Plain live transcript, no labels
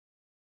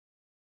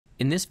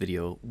In this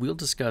video, we'll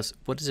discuss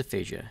what is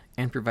aphasia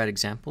and provide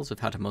examples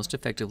of how to most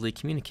effectively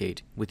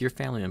communicate with your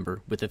family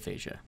member with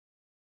aphasia.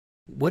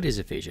 What is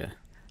aphasia?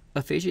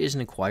 Aphasia is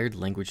an acquired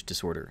language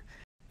disorder.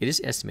 It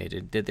is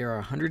estimated that there are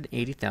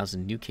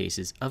 180,000 new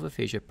cases of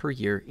aphasia per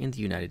year in the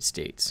United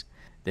States.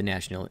 The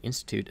National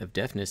Institute of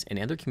Deafness and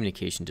Other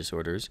Communication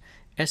Disorders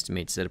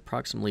estimates that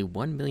approximately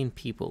 1 million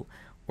people,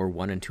 or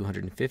 1 in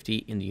 250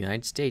 in the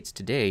United States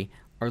today,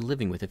 are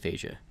living with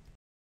aphasia.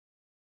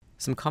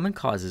 Some common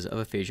causes of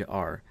aphasia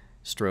are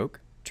stroke,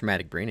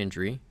 traumatic brain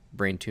injury,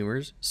 brain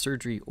tumors,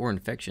 surgery or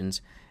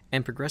infections,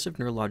 and progressive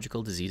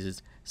neurological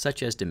diseases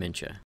such as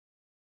dementia.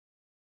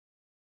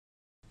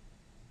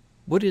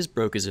 What is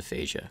Broca's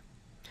aphasia?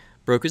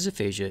 Broca's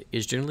aphasia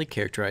is generally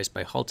characterized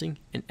by halting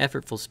and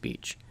effortful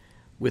speech.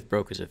 With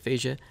Broca's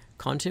aphasia,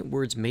 content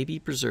words may be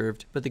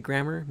preserved, but the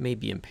grammar may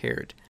be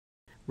impaired.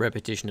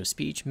 Repetition of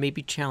speech may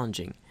be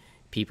challenging.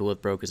 People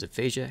with Broca's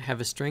aphasia have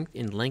a strength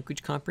in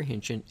language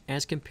comprehension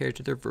as compared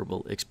to their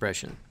verbal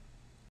expression.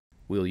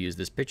 We'll use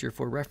this picture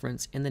for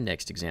reference in the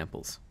next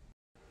examples.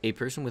 A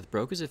person with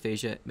Broca's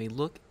aphasia may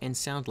look and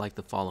sound like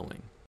the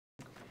following.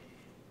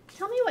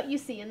 Tell me what you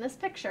see in this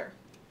picture.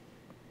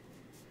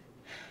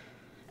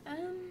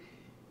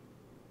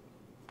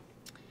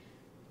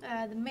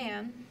 The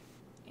man,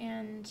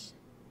 and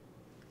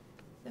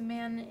the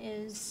man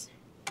is,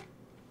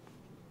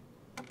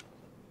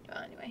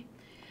 well, anyway,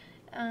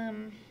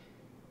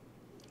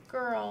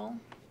 girl,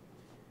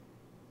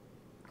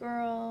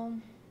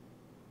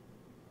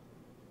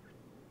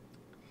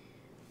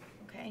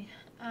 okay,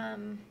 I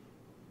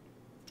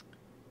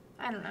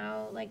don't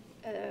know, like,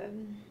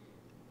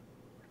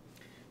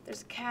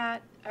 there's a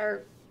cat,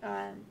 or,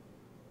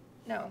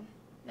 no,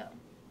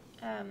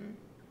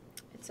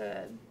 it's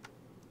a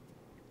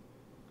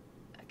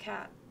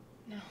cat,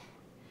 no,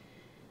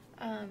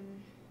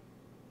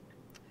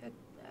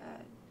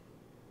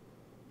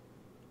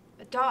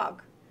 a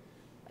dog,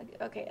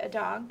 okay, a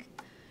dog,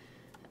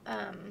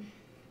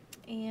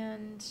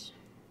 and,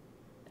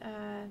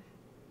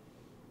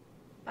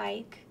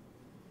 bike,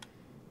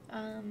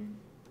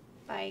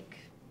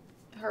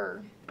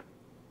 her,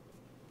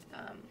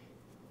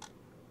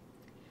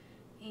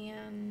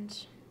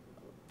 and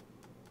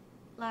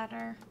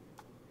ladder,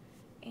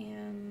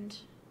 and,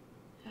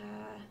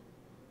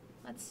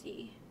 let's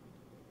see,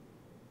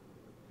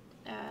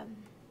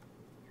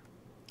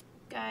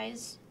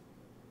 guys,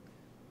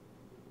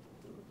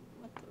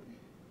 what the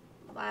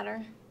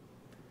ladder,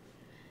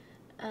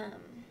 I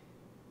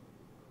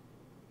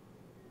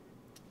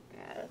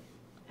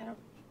don't,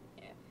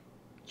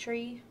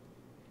 tree,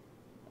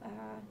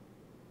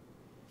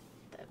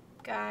 the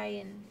guy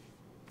and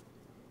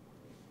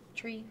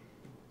tree,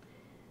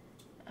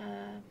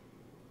 yeah,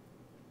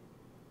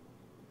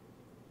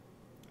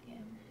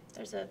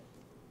 there's a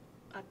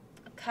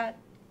cut,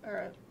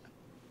 or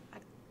a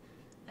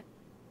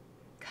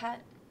cut,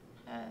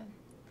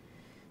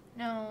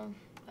 no,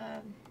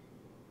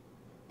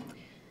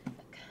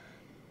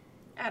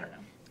 I don't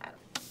know.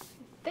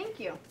 Thank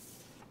you.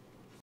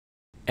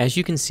 As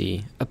you can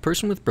see, a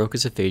person with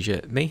Broca's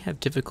aphasia may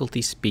have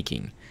difficulty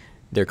speaking.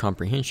 Their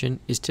comprehension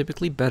is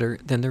typically better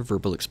than their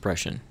verbal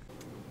expression.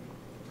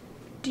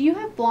 Do you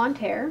have blonde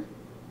hair?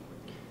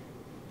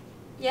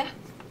 Yeah.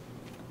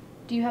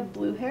 Do you have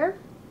blue hair?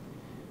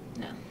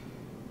 No.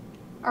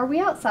 Are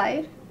we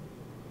outside?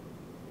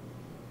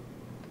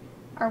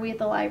 Are we at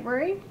the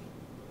library?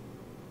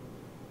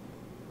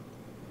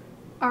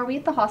 Are we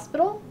at the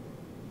hospital?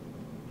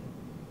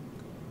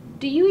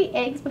 Do you eat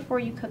eggs before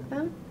you cook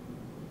them?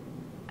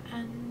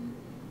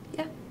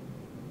 Yeah.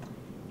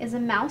 Is a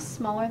mouse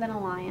smaller than a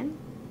lion?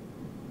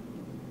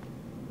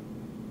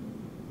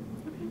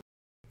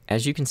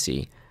 As you can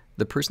see,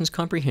 the person's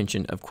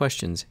comprehension of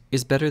questions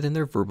is better than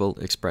their verbal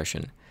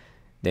expression.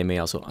 They may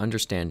also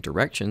understand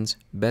directions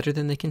better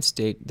than they can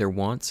state their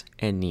wants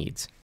and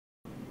needs.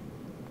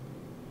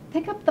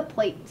 Pick up the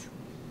plate.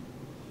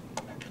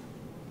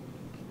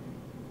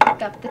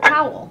 Pick up the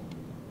towel.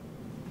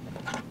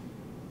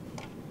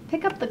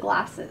 Pick up the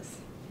glasses.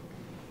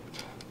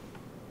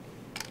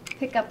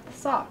 Pick up the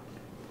sock.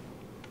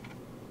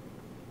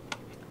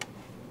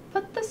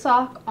 Put the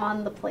sock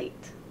on the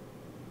plate.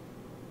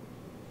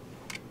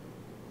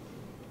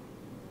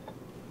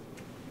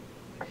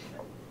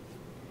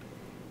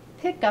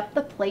 Pick up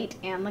the plate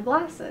and the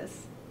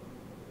glasses.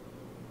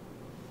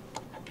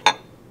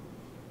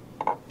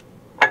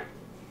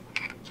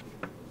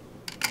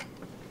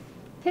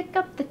 Pick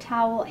up the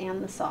towel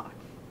and the sock.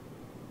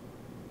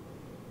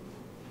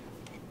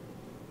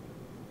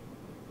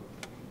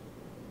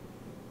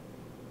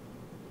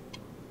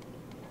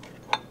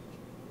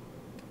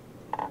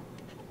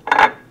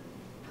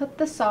 Put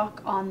the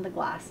sock on the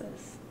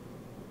glasses.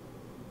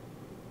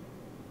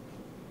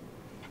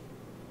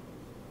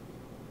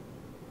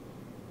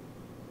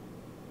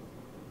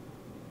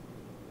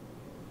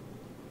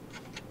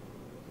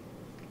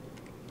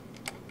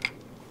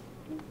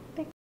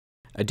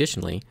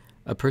 Additionally,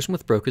 a person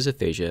with Broca's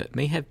aphasia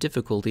may have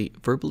difficulty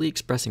verbally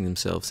expressing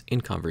themselves in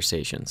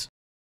conversations.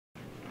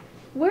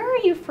 Where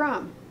are you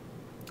from?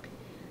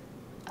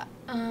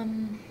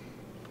 I'm,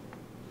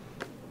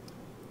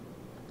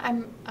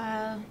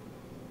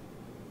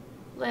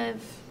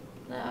 live,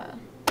 oh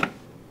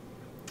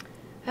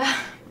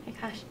my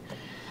gosh.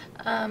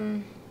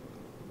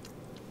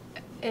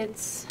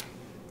 It's,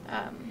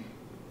 I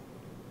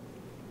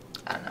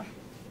don't know.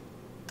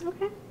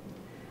 Okay.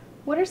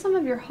 What are some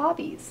of your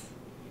hobbies?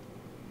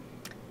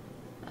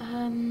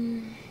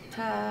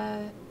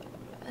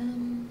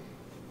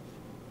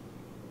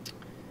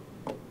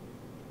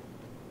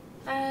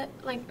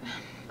 Like,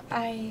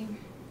 I,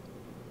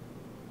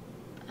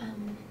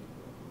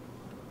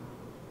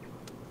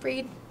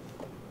 read,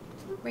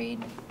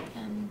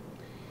 and,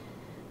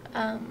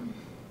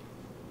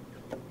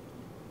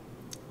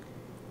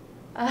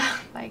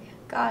 my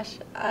gosh,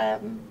 I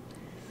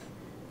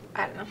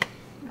don't know.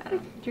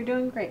 You're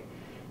doing great.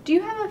 Do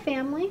you have a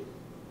family?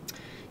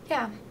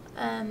 Yeah,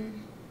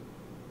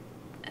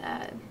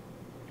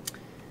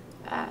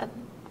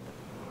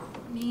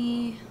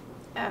 me,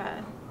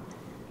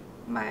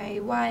 my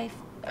wife,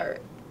 or,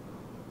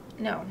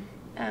 no,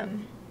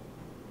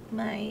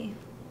 my,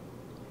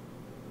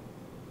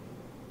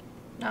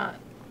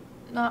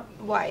 not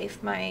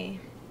wife, my,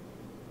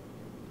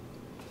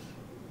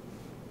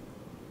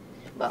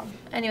 well,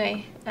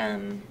 anyway,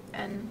 and,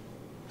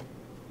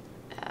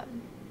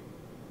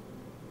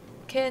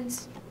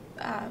 kids,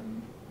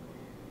 and,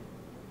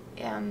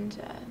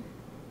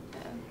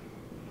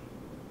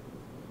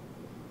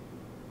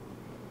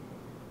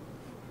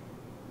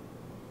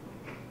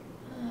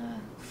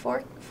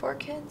 four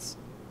kids,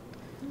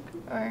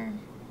 or,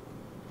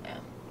 yeah.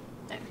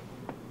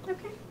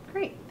 Okay,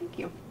 great. Thank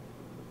you.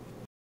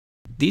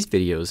 These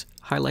videos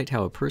highlight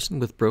how a person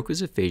with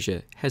Broca's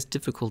aphasia has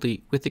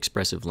difficulty with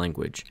expressive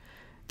language.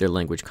 Their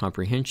language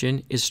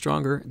comprehension is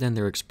stronger than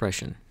their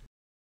expression.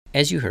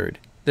 As you heard,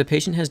 the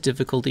patient has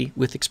difficulty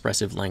with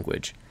expressive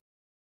language.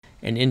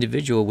 An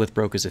individual with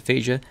Broca's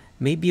aphasia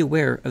may be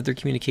aware of their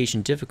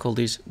communication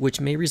difficulties, which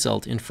may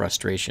result in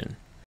frustration.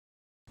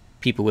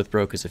 People with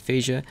Broca's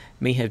aphasia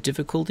may have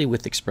difficulty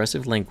with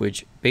expressive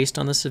language based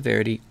on the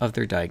severity of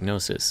their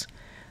diagnosis.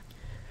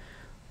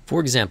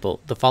 For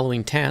example, the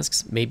following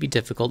tasks may be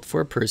difficult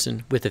for a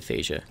person with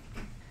aphasia: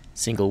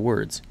 single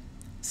words,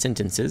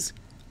 sentences,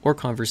 or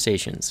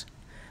conversations.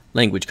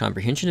 Language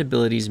comprehension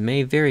abilities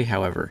may vary,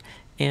 however,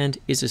 and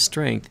is a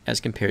strength as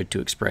compared to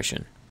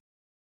expression.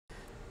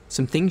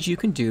 Some things you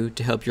can do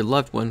to help your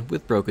loved one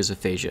with Broca's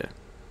aphasia.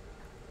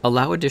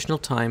 Allow additional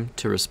time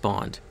to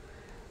respond.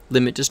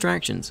 Limit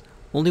distractions,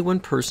 only one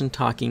person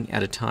talking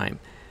at a time,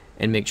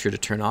 and make sure to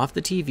turn off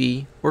the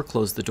TV or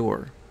close the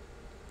door.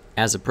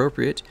 As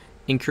appropriate,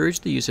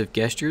 encourage the use of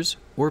gestures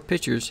or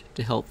pictures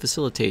to help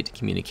facilitate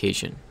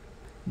communication.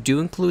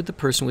 Do include the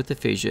person with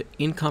aphasia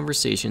in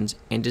conversations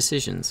and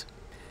decisions.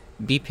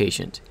 Be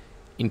patient.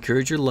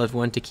 Encourage your loved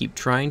one to keep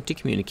trying to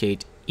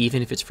communicate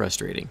even if it's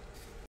frustrating.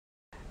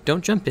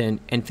 Don't jump in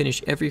and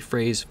finish every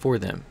phrase for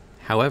them.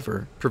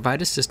 However,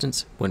 provide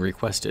assistance when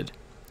requested.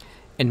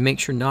 And make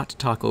sure not to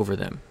talk over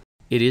them.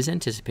 It is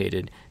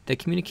anticipated that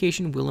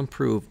communication will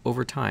improve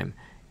over time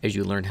as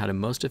you learn how to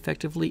most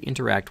effectively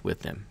interact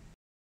with them.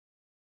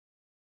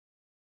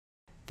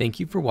 Thank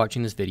you for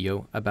watching this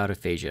video about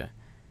aphasia.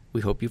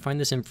 We hope you find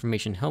this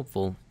information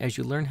helpful as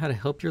you learn how to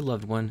help your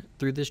loved one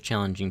through this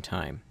challenging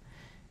time.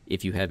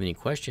 If you have any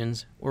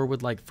questions or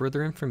would like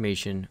further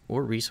information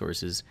or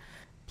resources,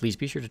 please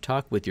be sure to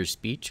talk with your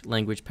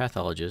speech-language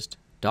pathologist,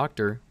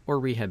 doctor, or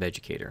rehab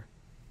educator.